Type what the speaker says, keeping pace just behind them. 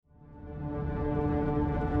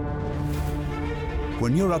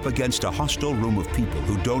When you're up against a hostile room of people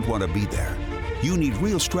who don't want to be there, you need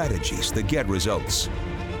real strategies that get results.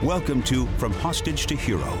 Welcome to From Hostage to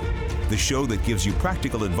Hero, the show that gives you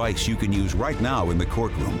practical advice you can use right now in the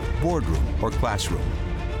courtroom, boardroom, or classroom.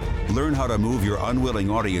 Learn how to move your unwilling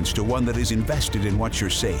audience to one that is invested in what you're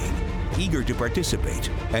saying, eager to participate,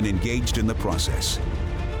 and engaged in the process.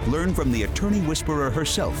 Learn from the attorney whisperer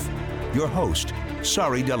herself, your host,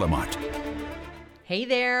 Sari Delamotte. Hey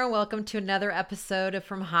there, welcome to another episode of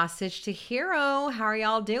From Hostage to Hero. How are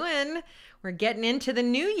y'all doing? We're getting into the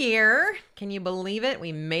new year. Can you believe it?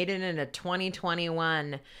 We made it into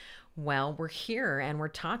 2021. Well, we're here and we're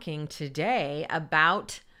talking today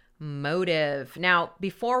about motive. Now,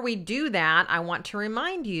 before we do that, I want to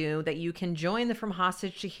remind you that you can join the From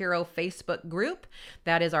Hostage to Hero Facebook group.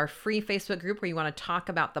 That is our free Facebook group where you want to talk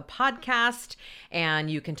about the podcast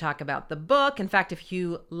and you can talk about the book. In fact, if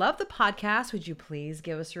you love the podcast, would you please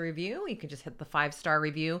give us a review? You can just hit the 5-star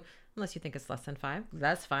review. Unless you think it's less than 5,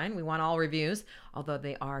 that's fine. We want all reviews, although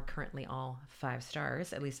they are currently all 5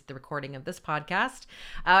 stars, at least at the recording of this podcast.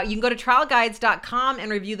 You can go to trialguides.com and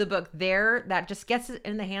review the book there. That just gets it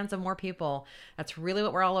in the hands of more people. That's really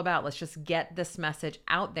what we're all about. Let's just get this message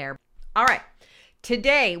out there. All right.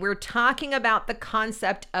 Today, we're talking about the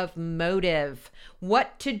concept of motive.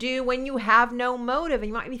 What to do when you have no motive. And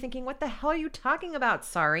you might be thinking, what the hell are you talking about?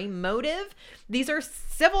 Sorry, motive? These are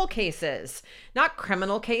civil cases, not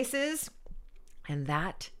criminal cases. And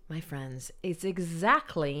that, my friends, is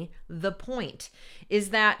exactly the point,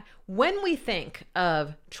 is that when we think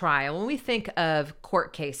of trial, when we think of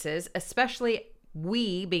court cases, especially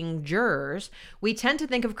we being jurors, we tend to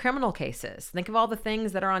think of criminal cases. Think of all the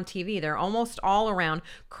things that are on TV. They're almost all around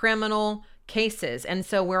criminal cases. And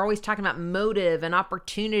so we're always talking about motive and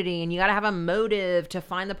opportunity, and you got to have a motive to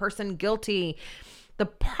find the person guilty. The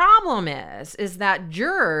problem is that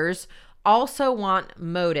jurors also want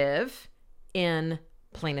motive in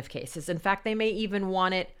plaintiff cases. In fact, they may even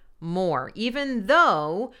want it more, even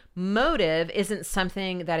though motive isn't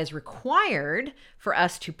something that is required for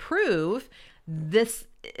us to prove. This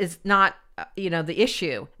is not, the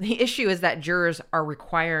issue. The issue is that jurors are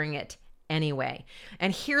requiring it anyway.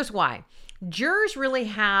 And here's why. Jurors really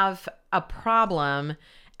have a problem,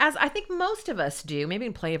 as I think most of us do, maybe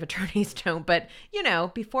plaintiff attorneys don't, but,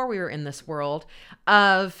 before we were in this world,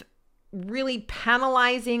 of really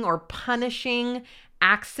penalizing or punishing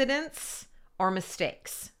accidents or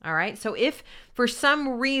mistakes. All right. So if for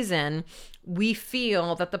some reason we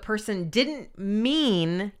feel that the person didn't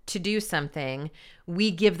mean to do something,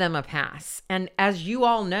 we give them a pass. And as you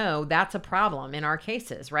all know, that's a problem in our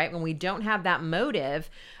cases, right? When we don't have that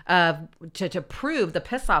motive to prove the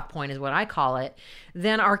piss off point is what I call it,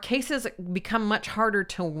 then our cases become much harder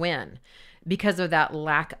to win because of that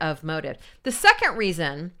lack of motive. The second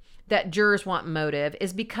reason that jurors want motive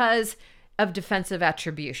is because of defensive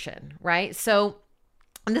attribution, right? So,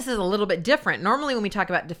 and this is a little bit different. Normally, when we talk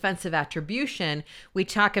about defensive attribution, we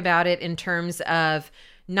talk about it in terms of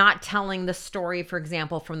not telling the story, for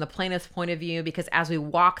example, from the plaintiff's point of view, because as we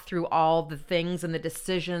walk through all the things and the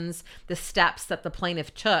decisions, the steps that the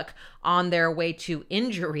plaintiff took on their way to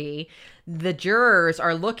injury, the jurors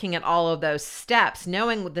are looking at all of those steps,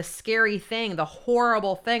 knowing the scary thing, the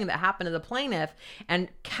horrible thing that happened to the plaintiff, and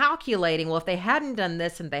calculating, well, if they hadn't done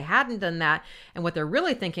this and they hadn't done that, and what they're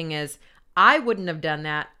really thinking is, I wouldn't have done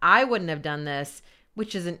that, I wouldn't have done this,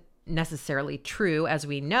 which isn't necessarily true, as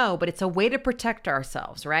we know, but it's a way to protect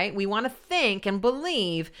ourselves, right? We want to think and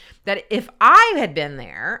believe that if I had been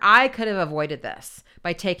there, I could have avoided this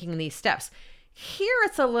by taking these steps. Here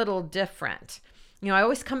it's a little different. I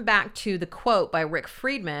always come back to the quote by Rick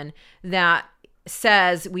Friedman that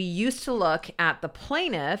says we used to look at the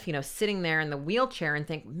plaintiff, sitting there in the wheelchair and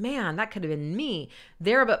think, man, that could have been me.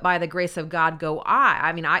 There, but by the grace of God go I.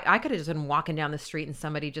 I mean, I could have just been walking down the street and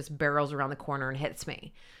somebody just barrels around the corner and hits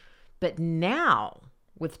me. But now,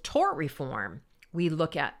 with tort reform, we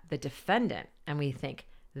look at the defendant and we think,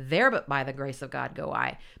 there, but by the grace of God go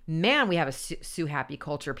I. Man, we have a sue happy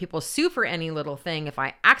culture. People sue for any little thing. If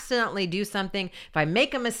I accidentally do something, if I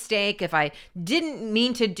make a mistake, if I didn't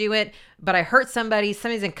mean to do it, but I hurt somebody's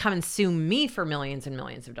going to come and sue me for millions and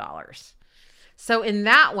millions of dollars. So in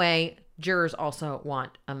that way, jurors also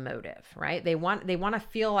want a motive, right? They want to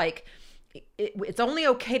feel like it's only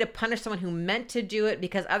okay to punish someone who meant to do it,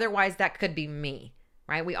 because otherwise that could be me,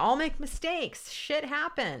 right? We all make mistakes. Shit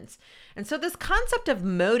happens. And so this concept of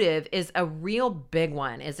motive is a real big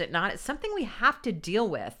one, is it not? It's something we have to deal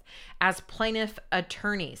with as plaintiff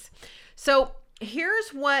attorneys. So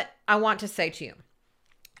here's what I want to say to you.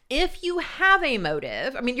 If you have a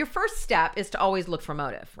motive, I mean, your first step is to always look for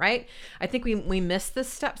motive, right? I think we miss this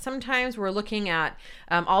step sometimes. We're looking at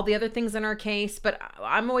all the other things in our case, but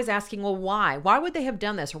I'm always asking, well, why? Why would they have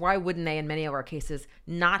done this? Or why wouldn't they, in many of our cases,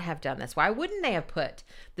 not have done this? Why wouldn't they have put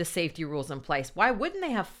the safety rules in place? Why wouldn't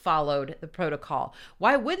they have followed the protocol?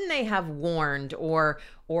 Why wouldn't they have warned or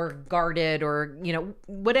guarded or,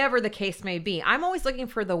 whatever the case may be? I'm always looking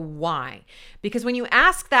for the why, because when you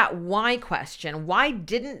ask that why question, why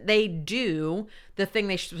didn't they do the thing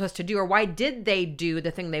they were supposed to do, or why did they do the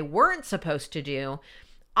thing they weren't supposed to do?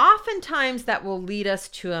 Oftentimes that will lead us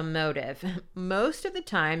to a motive. Most of the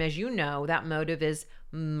time, as you know, that motive is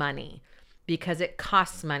money, because it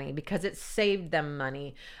costs money, because it saved them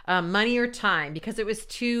money, money or time, because it was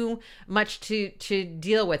too much to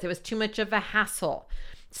deal with. It was too much of a hassle.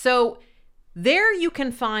 So there you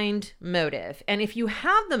can find motive. And if you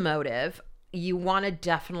have the motive, you want to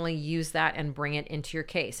definitely use that and bring it into your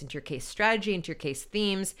case strategy, into your case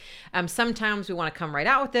themes. Sometimes we want to come right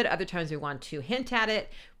out with it. Other times we want to hint at it.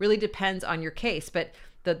 Really depends on your case. But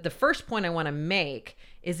the first point I want to make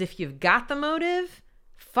is, if you've got the motive,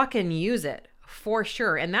 fucking use it for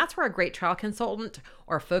sure. And that's where a great trial consultant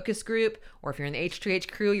or a focus group, or if you're in the H2H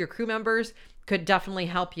crew, your crew members could definitely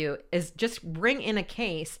help you, is just bring in a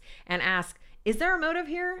case and ask, is there a motive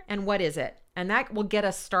here? And what is it? And that will get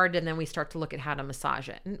us started. And then we start to look at how to massage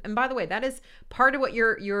it. And by the way, that is part of what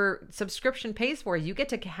your subscription pays for. You get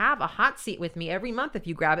to have a hot seat with me every month if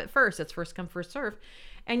you grab it first. It's first come, first serve.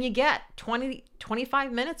 And you get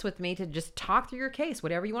 25 minutes with me to just talk through your case,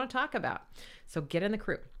 whatever you want to talk about. So get in the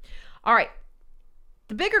crew. All right.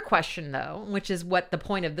 The bigger question, though, which is what the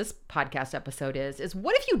point of this podcast episode is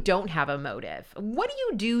what if you don't have a motive? What do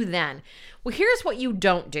you do then? Well, here's what you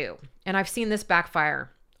don't do. And I've seen this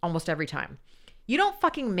backfire almost every time. You don't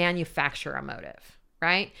fucking manufacture a motive,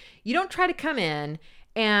 right? You don't try to come in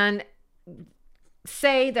and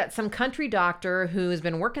say that some country doctor who's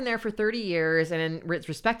been working there for 30 years and is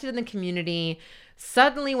respected in the community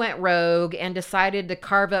suddenly went rogue and decided to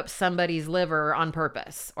carve up somebody's liver on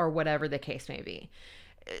purpose, or whatever the case may be.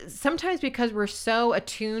 Sometimes because we're so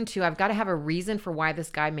attuned to, I've got to have a reason for why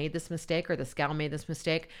this guy made this mistake or this gal made this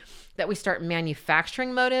mistake, that we start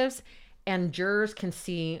manufacturing motives, and jurors can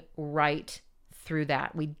see right through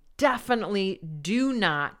that. We definitely do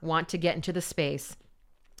not want to get into the space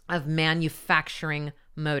of manufacturing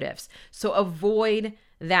motives. So avoid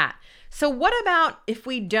that. So what about if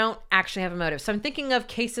we don't actually have a motive? So I'm thinking of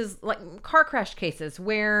cases like car crash cases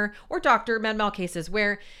or doctor med mal cases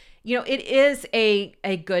where, it is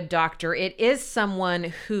a good doctor. It is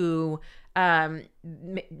someone who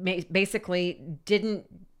basically didn't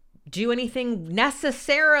do anything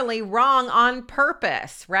necessarily wrong on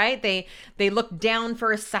purpose, right? They looked down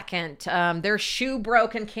for a second. Their shoe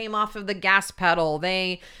broke and came off of the gas pedal.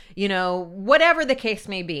 They, whatever the case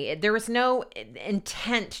may be, there was no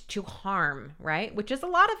intent to harm, right? Which is a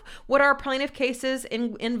lot of what our plaintiff cases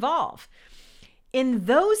involve. In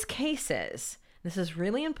those cases, this is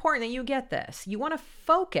really important that you get this. You want to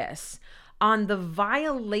focus on the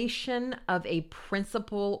violation of a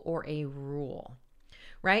principle or a rule.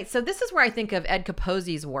 Right? So this is where I think of Ed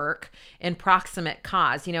Capozzi's work in proximate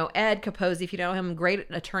cause. Ed Capozzi, if you know him, great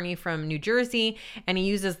attorney from New Jersey, and he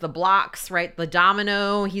uses the blocks, right? The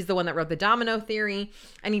domino. He's the one that wrote the domino theory.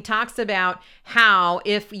 And he talks about how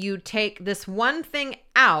if you take this one thing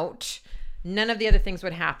out, none of the other things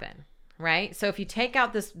would happen. Right? So if you take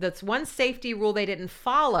out this one safety rule they didn't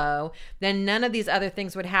follow, then none of these other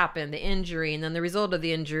things would happen. The injury, and then the result of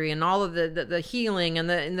the injury, and all of the healing, and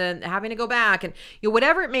the having to go back, and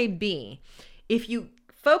whatever it may be. If you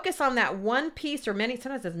focus on that one piece, or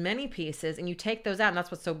sometimes there's many pieces, and you take those out, and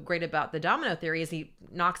that's what's so great about the domino theory, is he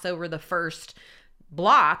knocks over the first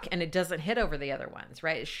block and it doesn't hit over the other ones,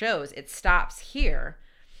 right? It shows it stops here.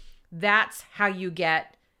 That's how you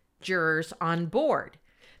get jurors on board.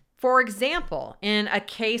 For example, in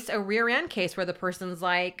a rear end case where the person's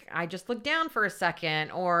like, I just looked down for a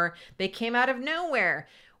second, or they came out of nowhere.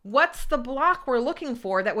 What's the block we're looking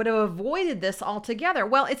for that would have avoided this altogether?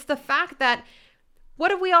 Well, it's the fact that,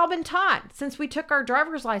 what have we all been taught since we took our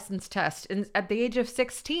driver's license test at the age of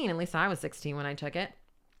 16? At least I was 16 when I took it.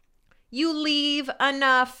 You leave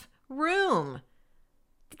enough room.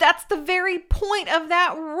 That's the very point of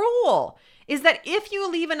that rule. Is that if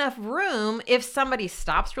you leave enough room, if somebody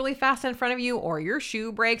stops really fast in front of you, or your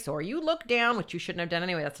shoe breaks, or you look down, which you shouldn't have done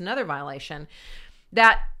anyway, that's another violation,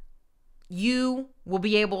 that you will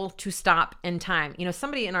be able to stop in time.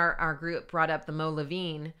 Somebody in our group brought up the Mo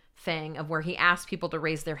Levine thing of where he asked people to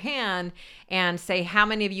raise their hand and say, how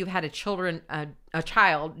many of you have had a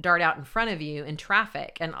child dart out in front of you in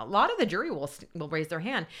traffic? And a lot of the jury will raise their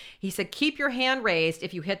hand. He said, keep your hand raised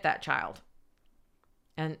if you hit that child.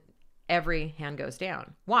 And every hand goes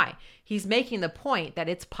down. Why? He's making the point that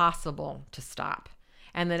it's possible to stop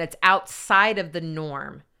and that it's outside of the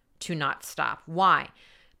norm to not stop. Why?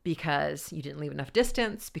 Because you didn't leave enough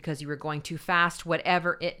distance, because you were going too fast,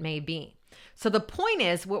 whatever it may be. So the point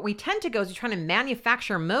is, what we tend to go is you're trying to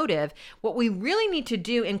manufacture motive. What we really need to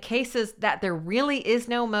do in cases that there really is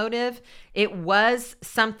no motive, it was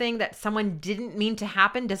something that someone didn't mean to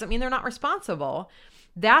happen, doesn't mean they're not responsible.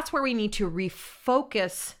 That's where we need to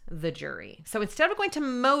refocus the jury. So instead of going to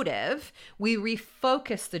motive, we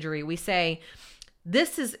refocus the jury. We say,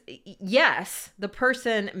 yes, the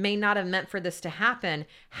person may not have meant for this to happen.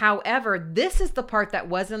 However, this is the part that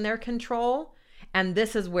was in their control. And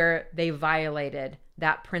this is where they violated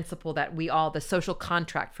that principle that the social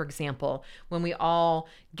contract, for example, when we all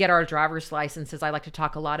get our driver's licenses, I like to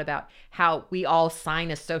talk a lot about how we all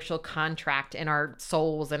sign a social contract in our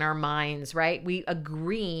souls and our minds, right? We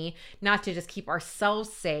agree not to just keep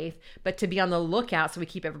ourselves safe, but to be on the lookout so we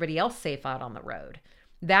keep everybody else safe out on the road.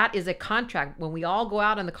 That is a contract when we all go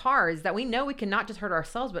out in the cars that we know we can not just hurt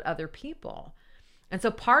ourselves, but other people. And so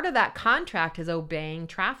part of that contract is obeying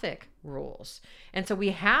traffic rules. And so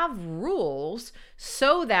we have rules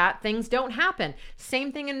so that things don't happen.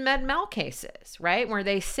 Same thing in med mal cases, right? Where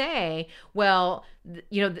they say, well,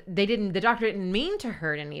 the doctor didn't mean to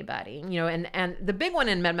hurt anybody, and the big one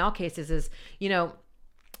in med mal cases is,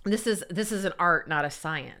 this is an art, not a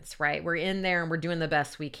science, right? We're in there and we're doing the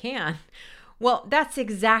best we can. Well, that's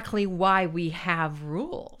exactly why we have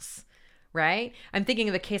rules. Right? I'm thinking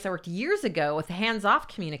of a case I worked years ago with hands-off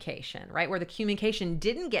communication, right? Where the communication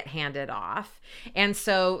didn't get handed off. And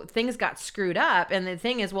so things got screwed up. And the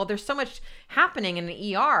thing is, well, there's so much happening in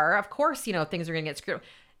the ER. Of course, things are going to get screwed up.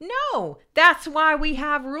 No, that's why we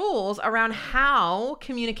have rules around how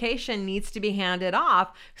communication needs to be handed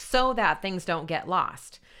off so that things don't get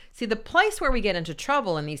lost. See, the place where we get into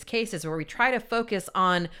trouble in these cases where we try to focus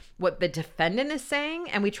on what the defendant is saying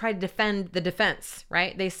and we try to defend the defense,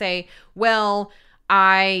 right? They say, well,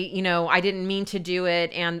 I didn't mean to do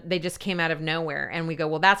it and they just came out of nowhere. And we go,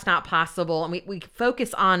 well, that's not possible. And we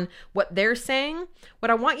focus on what they're saying.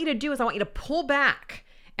 What I want you to do is I want you to pull back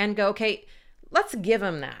and go, okay, let's give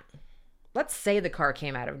them that. Let's say the car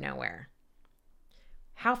came out of nowhere.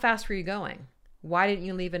 How fast were you going? Why didn't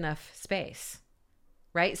you leave enough space?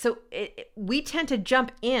 Right? So we tend to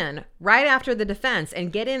jump in right after the defense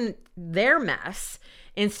and get in their mess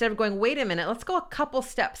instead of going, wait a minute, let's go a couple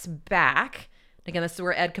steps back. Again, this is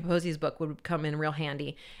where Ed Capozzi's book would come in real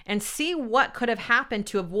handy and see what could have happened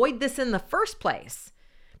to avoid this in the first place.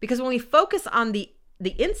 Because when we focus on the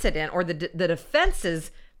incident or the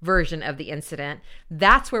defense's version of the incident,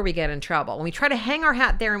 that's where we get in trouble. When we try to hang our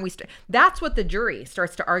hat there and that's what the jury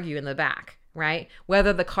starts to argue in the back. Right?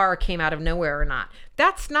 Whether the car came out of nowhere or not.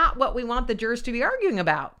 That's not what we want the jurors to be arguing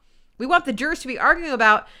about. We want the jurors to be arguing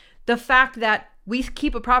about the fact that we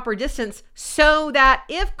keep a proper distance so that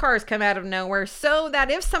if cars come out of nowhere, so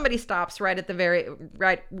that if somebody stops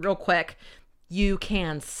real quick, you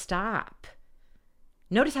can stop.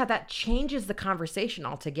 Notice how that changes the conversation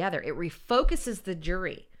altogether. It refocuses the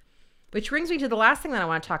jury, which brings me to the last thing that I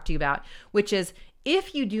want to talk to you about, which is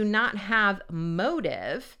if you do not have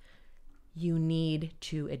motive, you need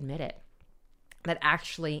to admit it. That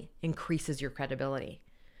actually increases your credibility.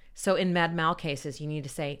 So in med mal cases, you need to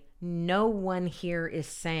say, no one here is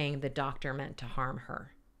saying the doctor meant to harm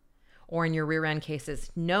her. Or in your rear end cases,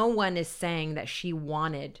 no one is saying that she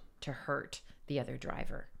wanted to hurt the other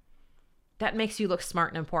driver. That makes you look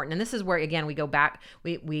smart and important. And this is where, again, we go back,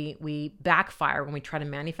 we backfire when we try to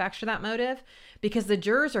manufacture that motive, because the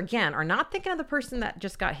jurors, are not thinking of the person that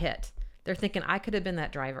just got hit. They're thinking, I could have been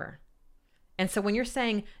that driver. And so when you're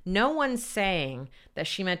saying no one's saying that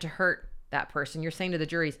she meant to hurt that person, you're saying to the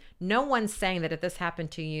juries, no one's saying that if this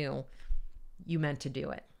happened to you, you meant to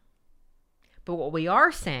do it. But what we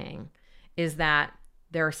are saying is that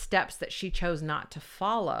there are steps that she chose not to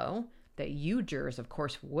follow that you jurors, of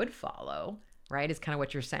course, would follow, right? Is kind of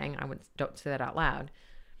what you're saying. Don't say that out loud.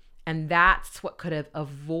 And that's what could have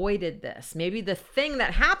avoided this. Maybe the thing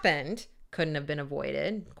that happened couldn't have been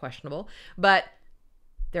avoided, questionable, but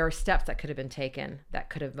there are steps that could have been taken that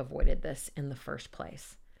could have avoided this in the first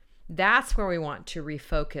place. That's where we want to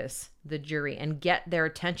refocus the jury and get their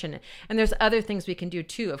attention. And there's other things we can do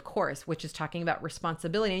too, of course, which is talking about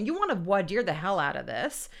responsibility. And you want to voir dire the hell out of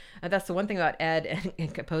this. That's the one thing about Ed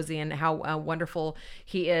and Capozzi and how wonderful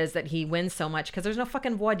he is that he wins so much, because there's no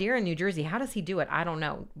fucking voir dire in New Jersey. How does he do it? I don't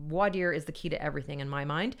know. Voir dire is the key to everything in my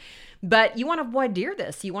mind. But you want to voir dire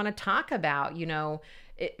this. You want to talk about,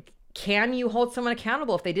 can you hold someone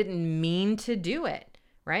accountable if they didn't mean to do it?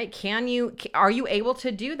 Right? Are you able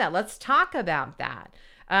to do that? Let's talk about that.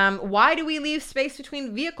 Why do we leave space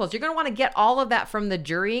between vehicles? You're going to want to get all of that from the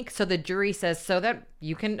jury. So the jury says, so that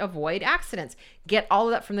you can avoid accidents. Get all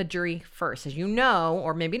of that from the jury first. As you know,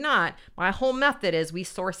 or maybe not, my whole method is we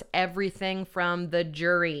source everything from the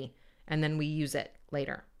jury and then we use it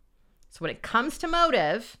later. So when it comes to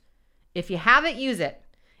motive, if you have it, use it.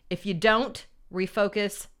 If you don't,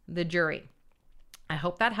 refocus the jury. I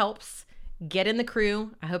hope that helps. Get in the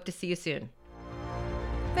crew. I hope to see you soon.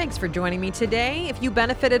 Thanks for joining me today. If you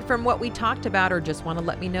benefited from what we talked about or just want to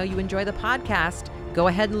let me know you enjoy the podcast, go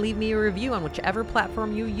ahead and leave me a review on whichever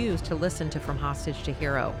platform you use to listen to From Hostage to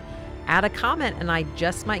Hero. Add a comment and I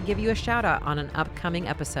just might give you a shout out on an upcoming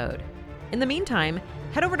episode. In the meantime,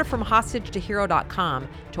 head over to FromHostageToHero.com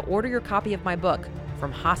to order your copy of my book,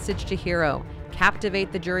 From Hostage to Hero,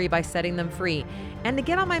 Captivate the Jury by Setting Them Free, and to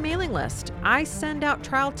get on my mailing list. I send out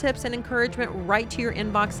trial tips and encouragement right to your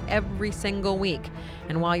inbox every single week.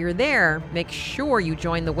 And while you're there, make sure you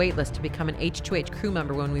join the waitlist to become an H2H crew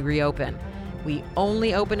member when we reopen. We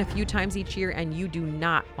only open a few times each year, and you do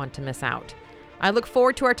not want to miss out. I look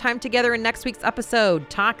forward to our time together in next week's episode.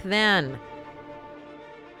 Talk then.